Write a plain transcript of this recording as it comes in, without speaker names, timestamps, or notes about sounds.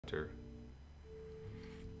enter.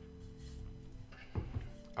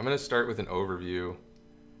 I'm going to start with an overview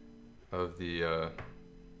of the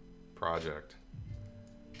project.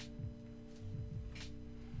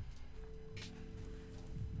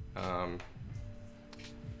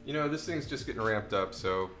 You know, this thing's just getting ramped up,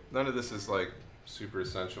 so none of this is like super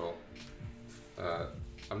essential.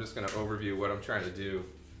 I'm just going to overview what I'm trying to do.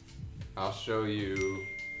 I'll show you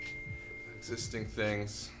existing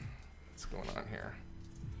things. What's going on here?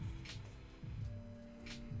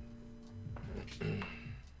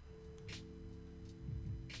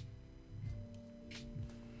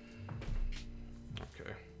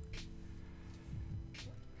 Okay.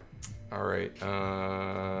 All right.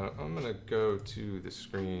 I'm gonna go to the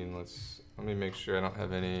screen. Let me make sure I don't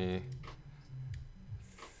have anything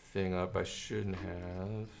up I shouldn't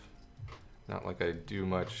have. Not like I do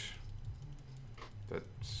much that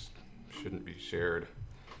shouldn't be shared.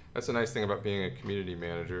 That's a nice thing about being a community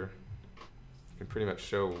manager. You can pretty much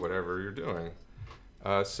show whatever you're doing.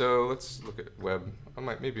 So let's look at web.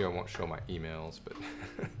 Maybe I won't show my emails, but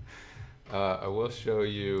I will show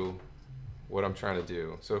you what I'm trying to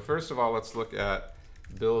do. So first of all, let's look at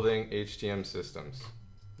building HTML systems.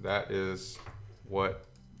 That is what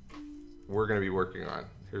we're going to be working on.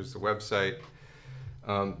 Here's the website.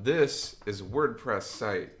 This is a WordPress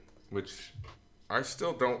site, which I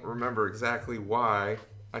still don't remember exactly why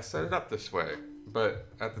I set it up this way. But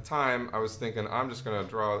at the time, I was thinking I'm just going to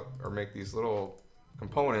draw or make these little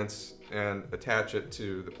components and attach it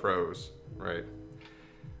to the pros, right?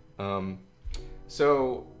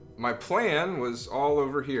 So my plan was all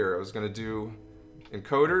over here. I was going to do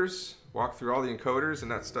encoders, walk through all the encoders,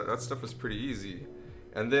 and that stuff was pretty easy,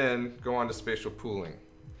 and then go on to spatial pooling.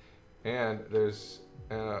 And there's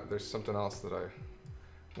something else that I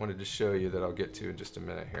wanted to show you that I'll get to in just a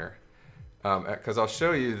minute here, because I'll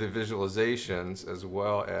show you the visualizations as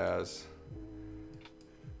well as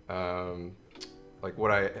like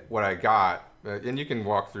what I got, and you can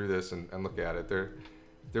walk through this and look at it.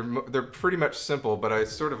 They're pretty much simple, but I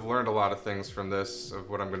sort of learned a lot of things from this of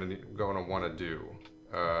what I'm going to want to do.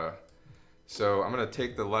 So I'm going to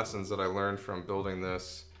take the lessons that I learned from building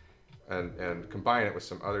this and combine it with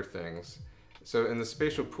some other things. So in the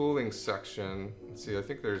spatial pooling section, let's see, I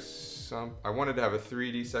think there's some, I wanted to have a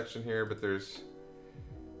 3D section here, but here's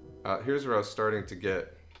where I was starting to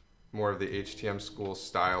get more of the HTML school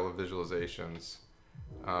style of visualizations.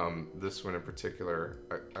 This one in particular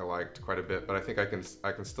I liked quite a bit, but I think I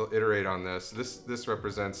can still iterate on this. This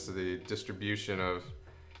represents the distribution of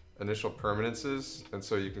initial permanences, and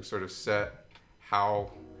so you can sort of set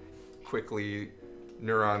how quickly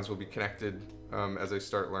neurons will be connected as they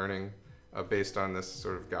start learning based on this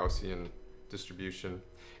sort of Gaussian distribution.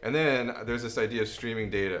 And then there's this idea of streaming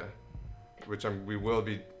data, which we will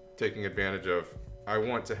be taking advantage of. I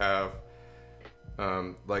want to have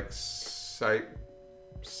like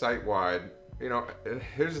site-wide, you know,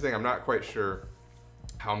 here's the thing, I'm not quite sure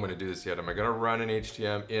how I'm going to do this yet. Am I going to run an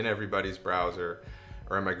HTML in everybody's browser,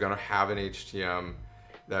 or am I going to have an HTML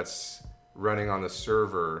that's running on the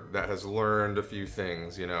server that has learned a few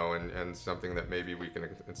things, you know, and something that maybe we can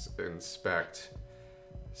inspect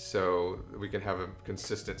so we can have a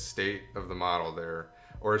consistent state of the model there?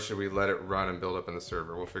 Or should we let it run and build up in the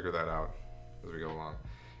server? We'll figure that out as we go along.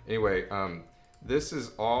 Anyway, this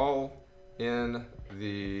is all in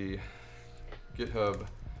the GitHub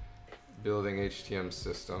building HTML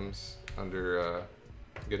systems under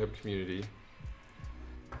GitHub community.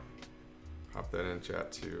 Pop that in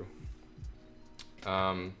chat too.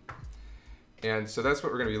 And so that's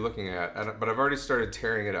what we're going to be looking at. But I've already started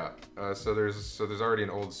tearing it up. So there's already an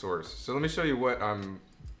old source. So let me show you what I'm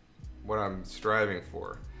striving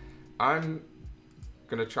for. I'm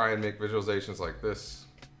going to try and make visualizations like this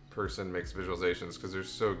person makes visualizations because they're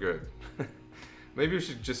so good. Maybe we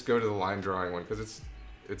should just go to the line drawing one because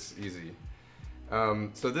it's easy.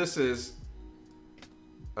 So this is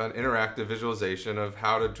an interactive visualization of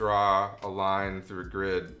how to draw a line through a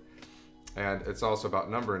grid, and it's also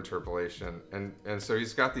about number interpolation. And so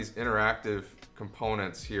he's got these interactive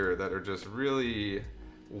components here that are just really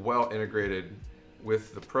well integrated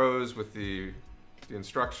with the pros, with the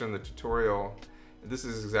instruction, the tutorial. This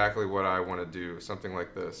is exactly what I want to do, something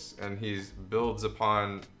like this. And he builds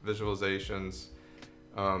upon visualizations,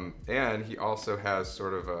 and he also has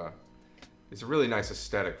sort of it's a really nice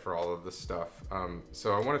aesthetic for all of this stuff.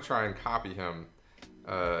 So I want to try and copy him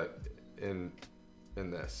in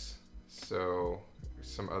this. So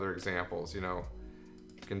some other examples, you know,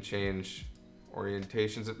 you can change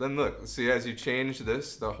orientations. Then look, see, as you change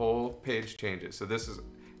this, the whole page changes. So this is,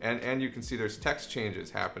 and you can see there's text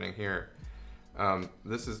changes happening here.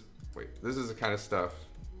 This is the kind of stuff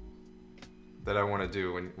that I want to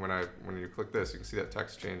do when you click this. You can see that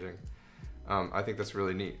text changing. I think that's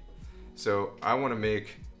really neat. So I want to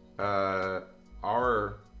make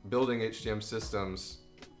our building HTML systems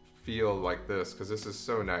feel like this, because this is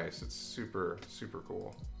so nice. It's super, super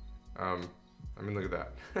cool. I mean, look at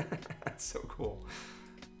that. That's so cool.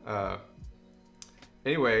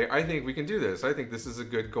 Anyway, I think we can do this. I think this is a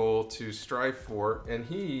good goal to strive for. And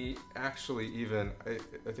he actually even,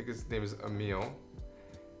 I think his name is Emil,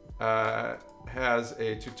 has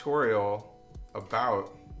a tutorial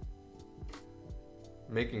about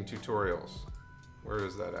making tutorials. Where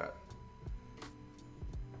is that at?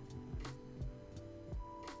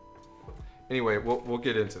 Anyway, we'll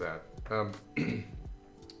get into that.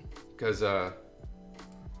 Because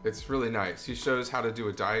it's really nice. He shows how to do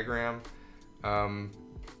a diagram. I'm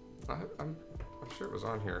sure it was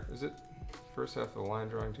on here. Is it first half of the line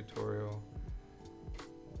drawing tutorial?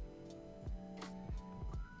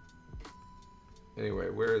 Anyway,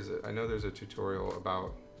 where is it? I know there's a tutorial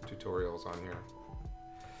about tutorials on here.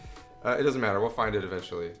 It doesn't matter. We'll find it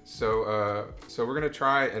eventually. So we're gonna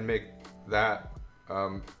try and make that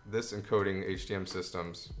this encoding HTML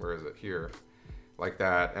systems. Where is it? Here, like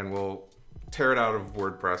that, and we'll tear it out of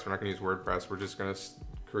WordPress. We're not gonna use WordPress. We're just gonna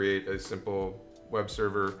create a simple web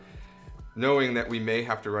server, knowing that we may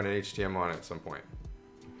have to run an HTML on it at some point.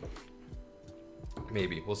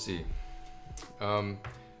 Maybe, we'll see.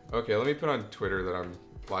 Okay, let me put on Twitter that I'm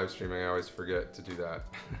live streaming. I always forget to do that.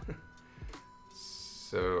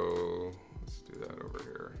 So let's do that over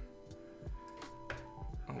here.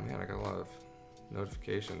 Oh man, I got a lot of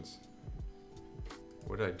notifications.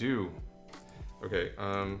 What did I do? Okay,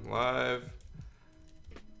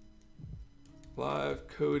 live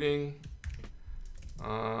coding,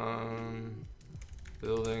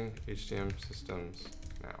 building HTML systems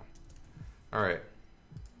now. All right.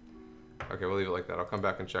 Okay, we'll leave it like that. I'll come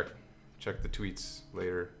back and check the tweets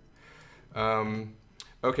later.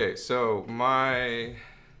 Okay, so my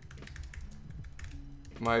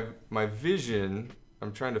vision,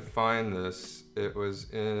 I'm trying to find this. It was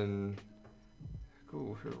in,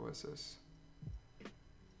 ooh, where was this?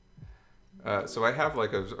 So I have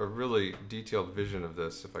like a really detailed vision of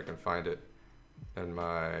this, if I can find it. And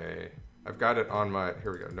I've got it on my,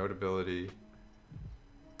 here we go, Notability.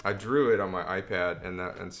 I drew it on my iPad,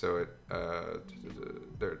 and so it,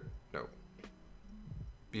 there, no,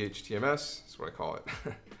 BHTMS is what I call it.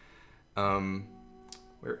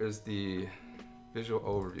 Where is the visual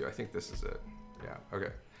overview? I think this is it. Yeah,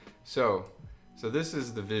 okay. So this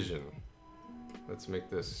is the vision. Let's make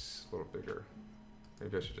this a little bigger.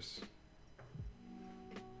 Maybe I should just,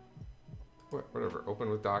 whatever, open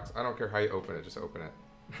with docs. I don't care how you open it, just open it.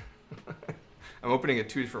 I'm opening it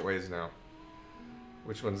 2 different ways now.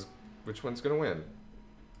 Which one's gonna win?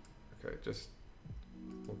 Okay,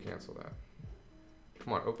 we'll cancel that.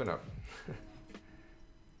 Come on, open up.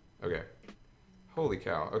 Okay. Holy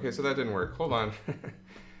cow. Okay, so that didn't work. Hold on.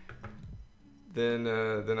 Then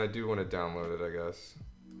I do want to download it, I guess.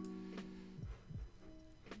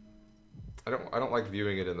 I don't like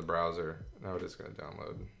viewing it in the browser. Now it is gonna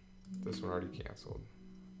download. This one already canceled.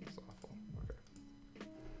 That's awful. Okay.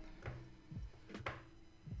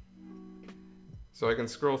 So I can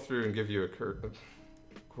scroll through and give you of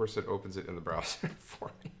course it opens it in the browser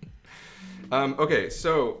for me. Okay,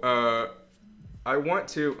 so I want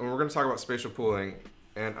to, and we're going to talk about spatial pooling,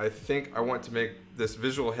 and I think I want to make this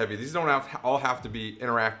visual heavy. These don't all have to be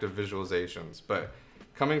interactive visualizations, but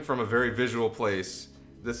coming from a very visual place,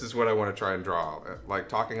 this is what I want to try and draw. Like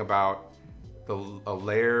talking about a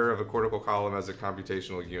layer of a cortical column as a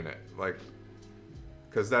computational unit, like,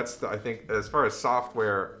 because that's I think as far as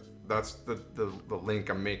software, that's the link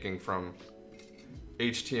I'm making from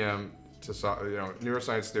HTML to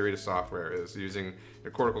neuroscience theory to software, is using the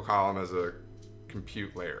cortical column as a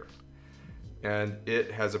compute layer, and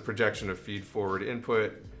it has a projection of feed forward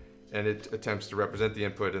input, and it attempts to represent the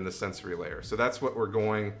input in the sensory layer. So that's what we're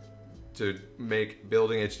going to make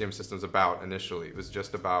building HTML systems about initially. It was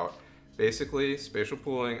just about basically spatial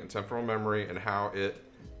pooling and temporal memory and how it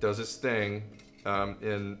does its thing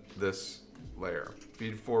in this layer.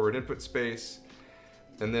 Feed forward input space,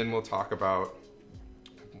 and then we'll talk about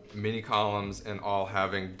mini columns and all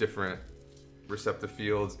having different receptive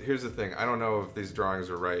fields. Here's the thing, I don't know if these drawings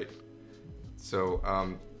are right, so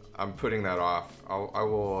I'm putting that off. I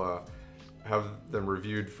will have them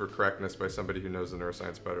reviewed for correctness by somebody who knows the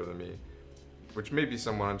neuroscience better than me, which may be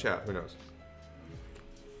someone on chat, who knows.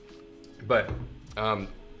 But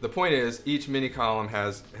the point is, each mini column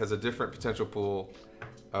has a different potential pool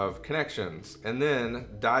of connections, and then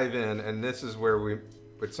dive in, and this is where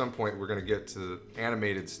at some point we're going to get to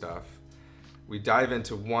animated stuff, we dive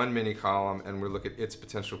into one mini column and we look at its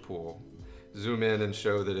potential pool. Zoom in and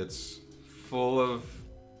show that it's full of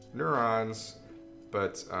neurons,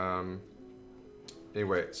 but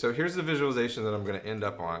anyway, so here's the visualization that I'm going to end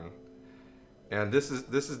up on, and this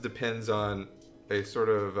depends on a sort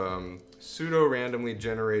of pseudo-randomly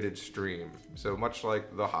generated stream. So much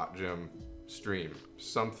like the hot gym stream,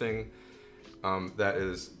 something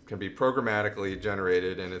that can be programmatically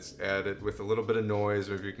generated, and it's added with a little bit of noise.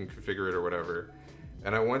 Maybe you can configure it or whatever.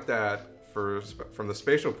 And I want that from the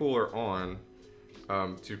spatial pooler on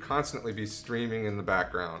to constantly be streaming in the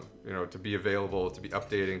background, you know, to be available, to be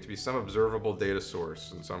updating, to be some observable data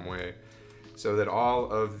source in some way, so that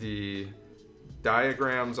all of the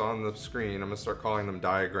diagrams on the screen, I'm gonna start calling them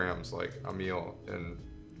diagrams like Emil and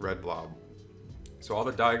Red Blob. So all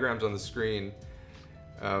the diagrams on the screen,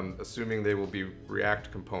 assuming they will be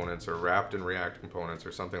React components or wrapped in React components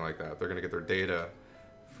or something like that, they're gonna get their data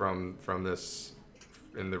from this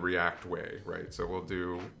in the React way, right? So we'll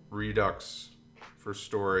do Redux for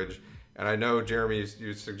storage. And I know, Jeremy,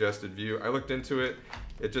 you suggested Vue. I looked into it.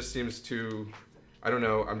 It just seems too, I don't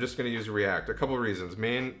know, I'm just gonna use React. A couple of reasons.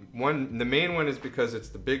 The main one is because it's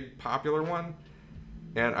the big popular one.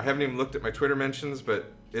 And I haven't even looked at my Twitter mentions,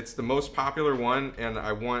 but it's the most popular one, and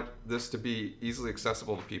I want this to be easily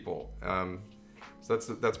accessible to people. So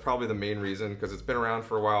that's probably the main reason, because it's been around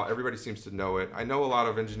for a while. Everybody seems to know it. I know a lot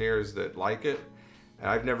of engineers that like it, and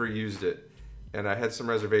I've never used it. And I had some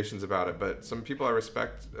reservations about it, but some people I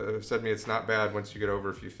respect said to me it's not bad once you get over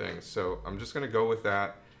a few things. So I'm just gonna go with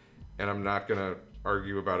that, and I'm not gonna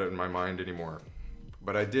argue about it in my mind anymore.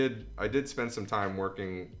 But I did spend some time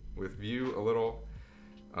working with Vue a little.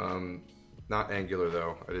 Not Angular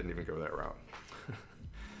though, I didn't even go that route.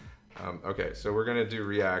 Okay, so we're gonna do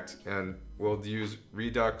React, and we'll use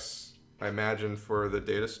Redux, I imagine, for the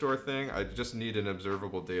data store thing. I just need an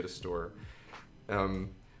observable data store.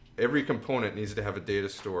 Every component needs to have a data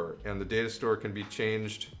store, and the data store can be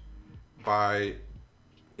changed by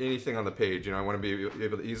anything on the page. You know, I want to be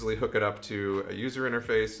able to easily hook it up to a user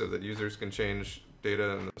interface so that users can change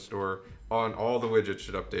data in the store. All the widgets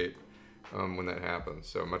should update when that happens.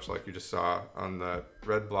 So much like you just saw on the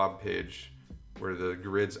Red Blob page where the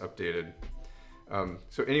grid's updated.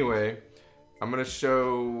 So anyway, I'm going to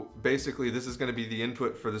show, basically this is going to be the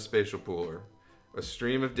input for the spatial pooler. A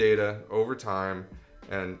stream of data over time.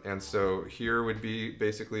 And so here would be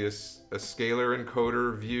basically a scalar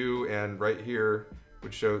encoder view, and right here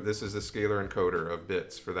would show this is the scalar encoder of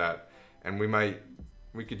bits for that. And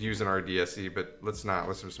we could use an RDSE, but let's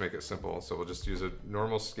just make it simple. So we'll just use a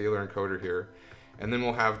normal scalar encoder here. And then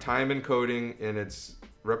we'll have time encoding, and it's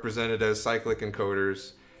represented as cyclic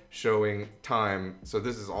encoders showing time. So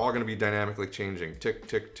this is all going to be dynamically changing. Tick,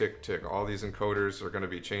 tick, tick, tick. All these encoders are going to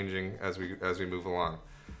be changing as we move along.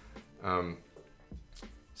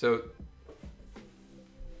 So,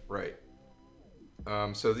 right.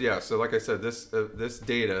 So yeah, so like I said, this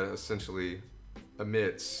data essentially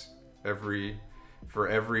emits for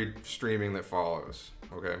every streaming that follows,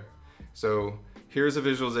 okay? So here's a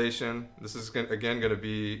visualization. This is again going to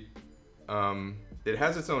be, it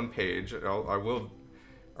has its own page.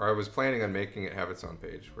 I was planning on making it have its own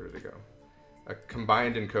page. Where did it go? A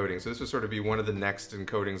combined encoding. So this would sort of be one of the next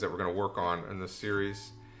encodings that we're going to work on in this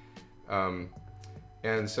series.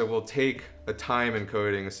 And so we'll take a time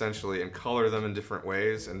encoding essentially and color them in different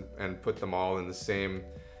ways and put them all in the same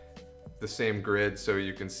grid, so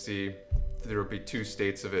you can see there will be two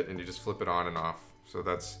states of it, and you just flip it on and off. So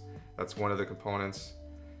that's one of the components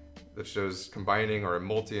that shows combining, or a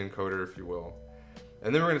multi-encoder, if you will.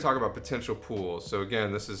 And then we're going to talk about potential pools. So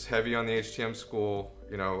again, this is heavy on the HTML school.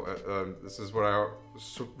 You know, this is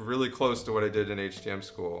really close to what I did in HTML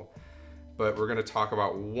school. But we're going to talk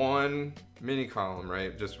about one mini column,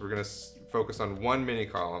 right? We're going to focus on one mini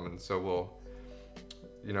column, and so we'll,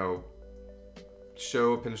 you know,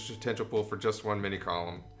 show a potential pool for just one mini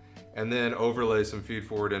column, and then overlay some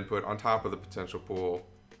feed-forward input on top of the potential pool,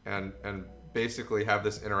 and basically have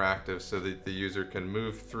this interactive so that the user can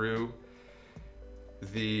move through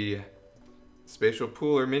the spatial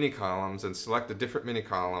pooler mini columns and select a different mini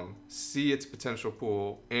column, see its potential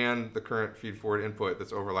pool and the current feed-forward input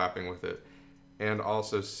that's overlapping with it, and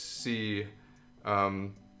also see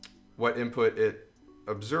what input it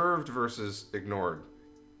observed versus ignored,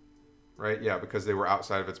 right? Yeah, because they were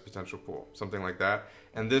outside of its potential pool, something like that.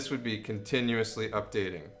 And this would be continuously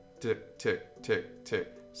updating, tick, tick, tick, tick.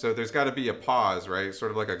 So there's got to be a pause, right? Sort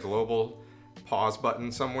of like a global pause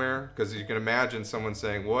button somewhere, because you can imagine someone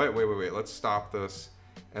saying, wait, let's stop this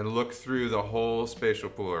and look through the whole spatial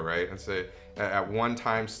pooler, right? And say, at one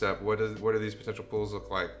time step, what do these potential pools look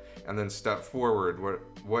like? and then step forward.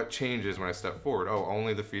 What changes when I step forward? Oh,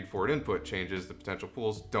 only the feed forward input changes. The potential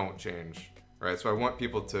pools don't change, right? So I want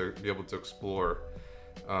people to be able to explore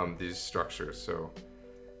these structures. So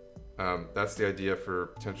that's the idea for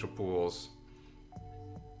potential pools.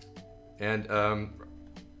 And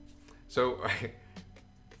so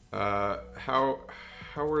how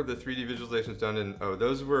were the 3D visualizations done in, oh,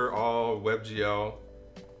 those were all WebGL.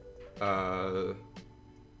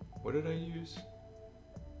 What did I use?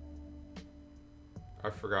 I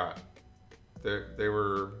forgot. It's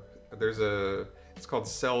called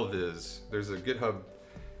CellViz. There's a GitHub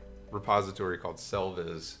repository called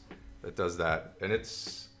CellViz that does that. And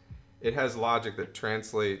it has logic that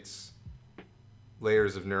translates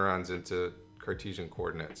layers of neurons into Cartesian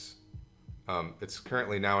coordinates. It's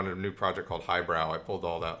currently now in a new project called Highbrow. I pulled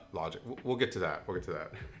all that logic. We'll get to that. We'll get to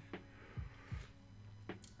that.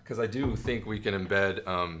 Because I do think we can embed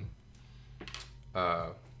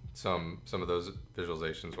some of those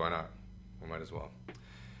visualizations. Why not? We might as well.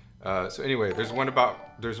 So anyway, there's one.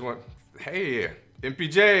 Hey,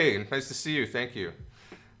 MPJ, nice to see you. Thank you.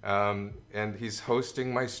 And he's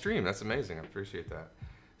hosting my stream. That's amazing. I appreciate that.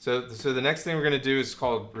 So the next thing we're going to do is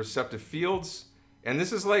called receptive fields, and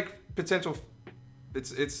this is like potential.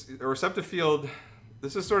 It's a receptive field.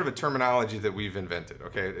 This is sort of a terminology that we've invented.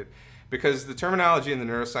 Okay. Because the terminology in the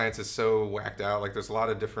neuroscience is so whacked out, like there's a lot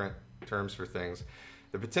of different terms for things.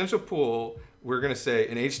 The potential pool, we're going to say,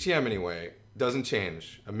 in HTM anyway, doesn't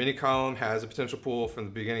change. A mini column has a potential pool from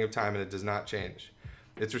the beginning of time and it does not change.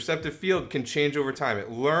 Its receptive field can change over time.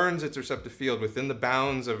 It learns its receptive field within the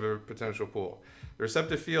bounds of a potential pool. The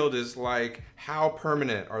receptive field is like, how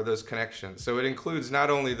permanent are those connections? So it includes not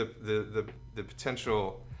only the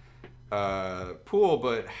potential pool,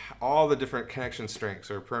 but all the different connection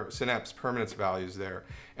strengths or synapse permanence values there.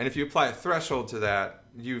 And if you apply a threshold to that,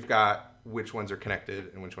 you've got which ones are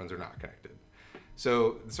connected and which ones are not connected.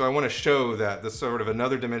 So I want to show that this sort of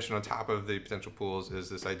another dimension on top of the potential pools is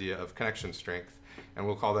this idea of connection strength, and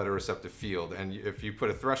we'll call that a receptive field. And if you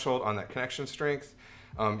put a threshold on that connection strength,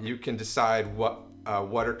 you can decide what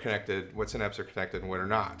are connected, what synapses are connected, and what are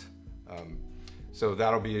not. So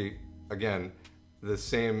that'll be, again, the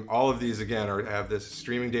same. All of these again have this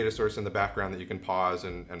streaming data source in the background that you can pause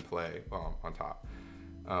and play on top.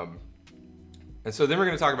 And so then we're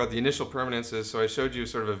going to talk about the initial permanences. So I showed you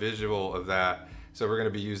sort of a visual of that. So we're going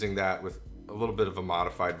to be using that with a little bit of a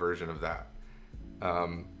modified version of that.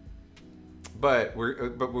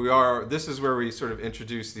 This is where we sort of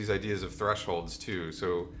introduce these ideas of thresholds too.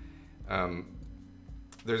 So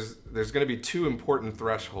there's going to be two important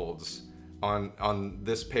thresholds on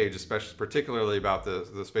this page, especially particularly about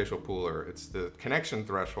the spatial pooler. It's the connection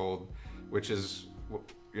threshold, which is what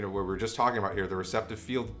we're just talking about here, the receptive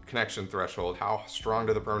field connection threshold. How strong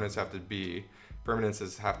do the permanences have to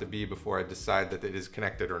be before I decide that it is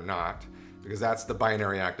connected or not? Because that's the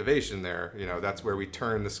binary activation there. That's where we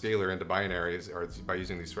turn the scalar into binaries, or by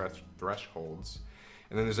using these thresholds.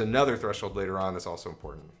 And then there's another threshold later on that's also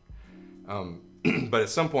important. But at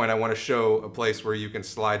some point, I want to show a place where you can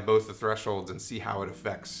slide both the thresholds and see how it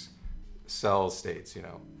affects cell states.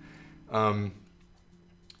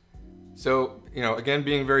 So again,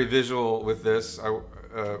 being very visual with this,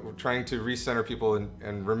 we're trying to recenter people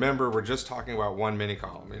and remember we're just talking about one mini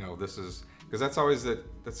column. This is because that's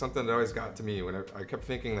something that always got to me when I kept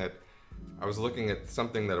thinking that I was looking at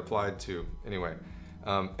something that applied to anyway.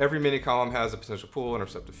 Every mini column has a potential pool and a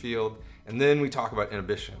receptive field, and then we talk about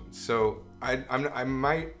inhibition. So I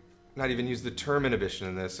might not even use the term inhibition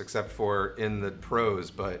in this, except for in the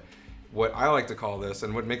prose, but what I like to call this,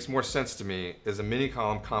 and what makes more sense to me, is a mini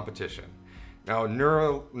column competition. Now,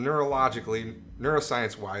 neurologically,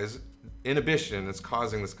 neuroscience-wise, inhibition is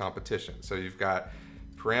causing this competition. So you've got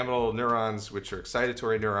pyramidal neurons, which are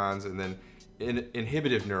excitatory neurons, and then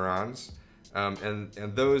inhibitive neurons,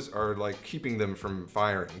 and those are like keeping them from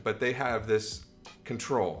firing, but they have this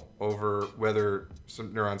control over whether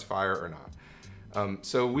some neurons fire or not.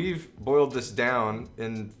 So we've boiled this down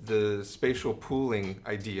in the spatial pooling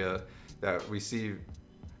idea that we see.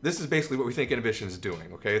 This is basically what we think inhibition is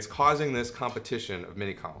doing, okay? It's causing this competition of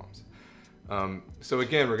mini columns. So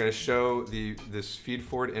again, we're gonna show this feed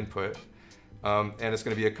forward input, and it's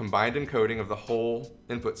gonna be a combined encoding of the whole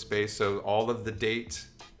input space, so all of the date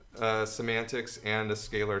semantics and the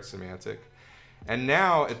scalar semantic. And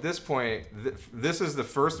now, at this point, this is the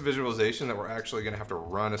first visualization that we're actually going to have to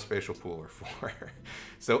run a spatial pooler for.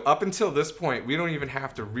 So up until this point, we don't even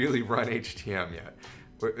have to really run HTM yet.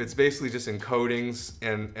 It's basically just encodings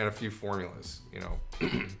and a few formulas,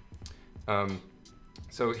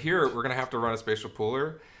 So here, we're going to have to run a spatial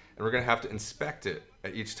pooler. and we're going to have to inspect it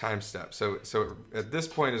at each time step. So at this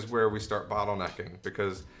point is where we start bottlenecking,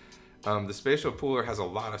 because the spatial pooler has a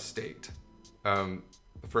lot of state.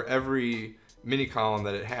 For every mini column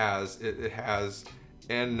that it has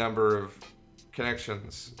n number of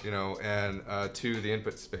connections, and to the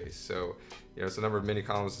input space. So, it's the number of mini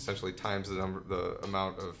columns essentially times the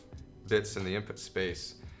amount of bits in the input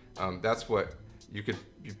space. That's what you could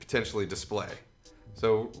potentially display.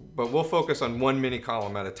 So, but we'll focus on one mini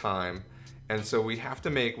column at a time, and so we have to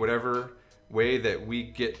make whatever way that we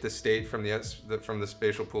get the state from the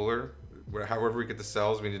spatial pooler, however we get the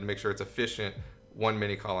cells, we need to make sure it's efficient one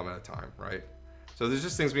mini column at a time, right? So there's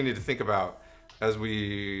just things we need to think about as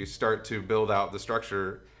we start to build out the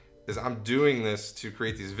structure. Is I'm doing this to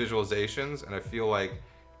create these visualizations, and I feel like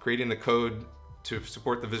creating the code to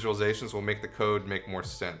support the visualizations will make the code make more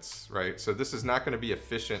sense, right? So this is not going to be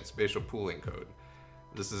efficient spatial pooling code.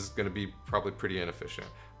 This is going to be probably pretty inefficient,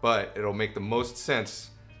 but it'll make the most sense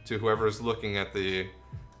to whoever is looking at the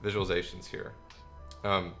visualizations here.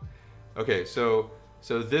 Okay, so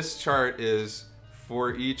this chart is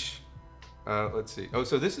for each, let's see. Oh,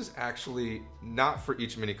 so this is actually not for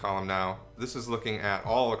each mini column now. This is looking at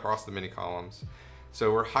all across the mini columns.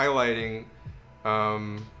 So we're highlighting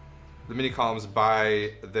the mini columns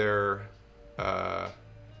by their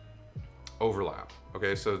overlap.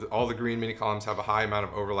 Okay, so all the green mini columns have a high amount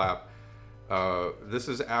of overlap. This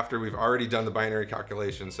is after we've already done the binary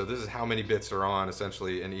calculation. So this is how many bits are on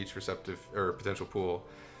essentially in each receptive or potential pool.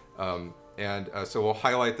 So we'll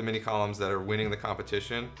highlight the mini columns that are winning the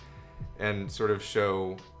competition and sort of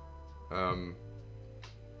show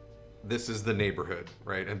this is the neighborhood,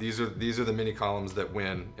 right? And these are the mini columns that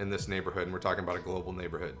win in this neighborhood, and we're talking about a global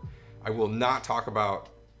neighborhood. I will not talk about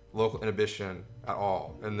local inhibition at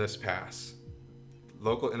all in this pass.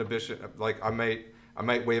 Local inhibition, like I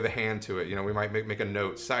might wave a hand to it. We might make a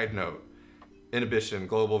note, side note, inhibition,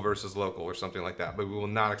 global versus local or something like that, but we will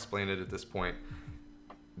not explain it at this point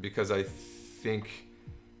because I think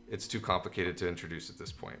it's too complicated to introduce at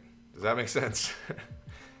this point. Does that make sense?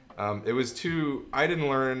 It was too, I didn't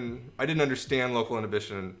understand local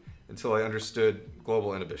inhibition until I understood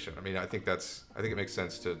global inhibition. I mean, I think it makes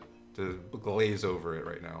sense to glaze over it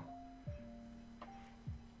right now.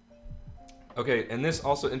 Okay, and this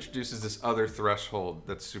also introduces this other threshold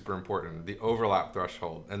that's super important, the overlap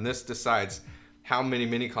threshold. And this decides how many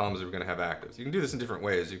mini columns we're going to have active. So you can do this in different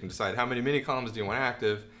ways. You can decide how many mini columns do you want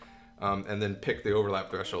active, and then pick the overlap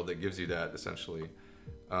threshold that gives you that essentially.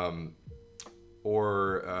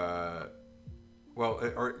 Or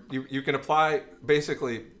you can apply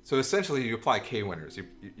basically, so essentially you apply k-winners.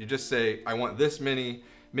 You just say, I want this many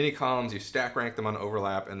mini columns, you stack rank them on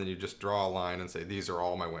overlap, and then you just draw a line and say, these are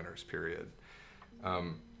all my winners, period.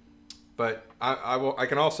 But I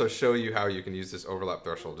can also show you how you can use this overlap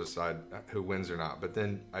threshold to decide who wins or not, but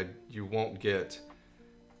then you won't get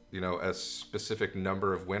a specific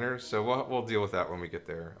number of winners. So we'll deal with that when we get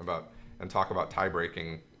there and talk about tie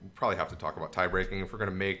breaking. We'll probably have to talk about tie breaking. If we're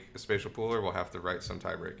going to make a spatial pooler, we'll have to write some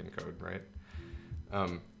tie breaking code, right?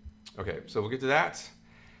 Okay, so we'll get to that.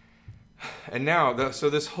 And now, this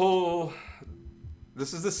is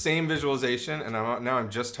the same visualization, and now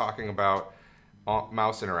I'm just talking about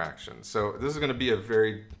mouse interaction. So this is going to be a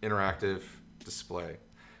very interactive display.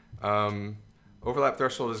 Overlap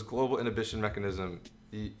threshold is global inhibition mechanism.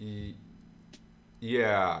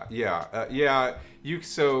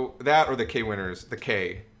 So that or the k-winners, the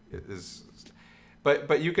k is,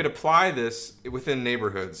 but you could apply this within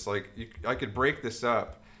neighborhoods. Like I could break this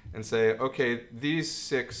up and say, okay, these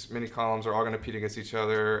 6 mini columns are all going to compete against each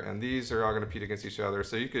other, and these are all going to compete against each other.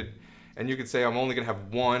 So you could say, I'm only going to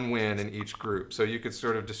have one win in each group. So you could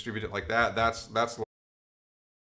sort of distribute it like that. That's